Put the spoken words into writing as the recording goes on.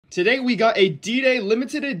Today we got a D-Day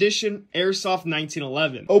limited edition Airsoft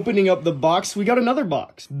 1911. Opening up the box, we got another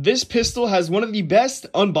box. This pistol has one of the best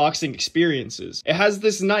unboxing experiences. It has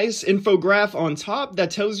this nice infograph on top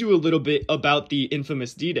that tells you a little bit about the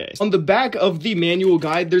infamous D-Day. On the back of the manual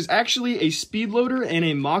guide, there's actually a speed loader and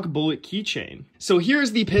a mock bullet keychain. So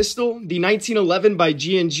here's the pistol, the 1911 by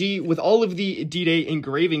G&G with all of the D-Day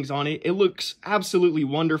engravings on it. It looks absolutely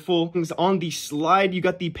wonderful. On the slide, you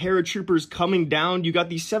got the paratroopers coming down, you got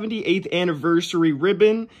the 78th anniversary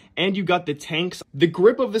ribbon, and you got the tanks. The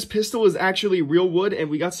grip of this pistol is actually real wood, and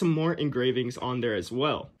we got some more engravings on there as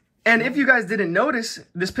well. And if you guys didn't notice,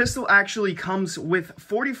 this pistol actually comes with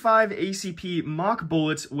 45 ACP mock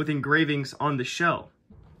bullets with engravings on the shell.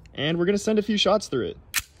 And we're gonna send a few shots through it.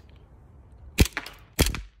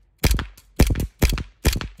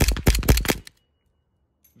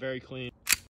 Very clean.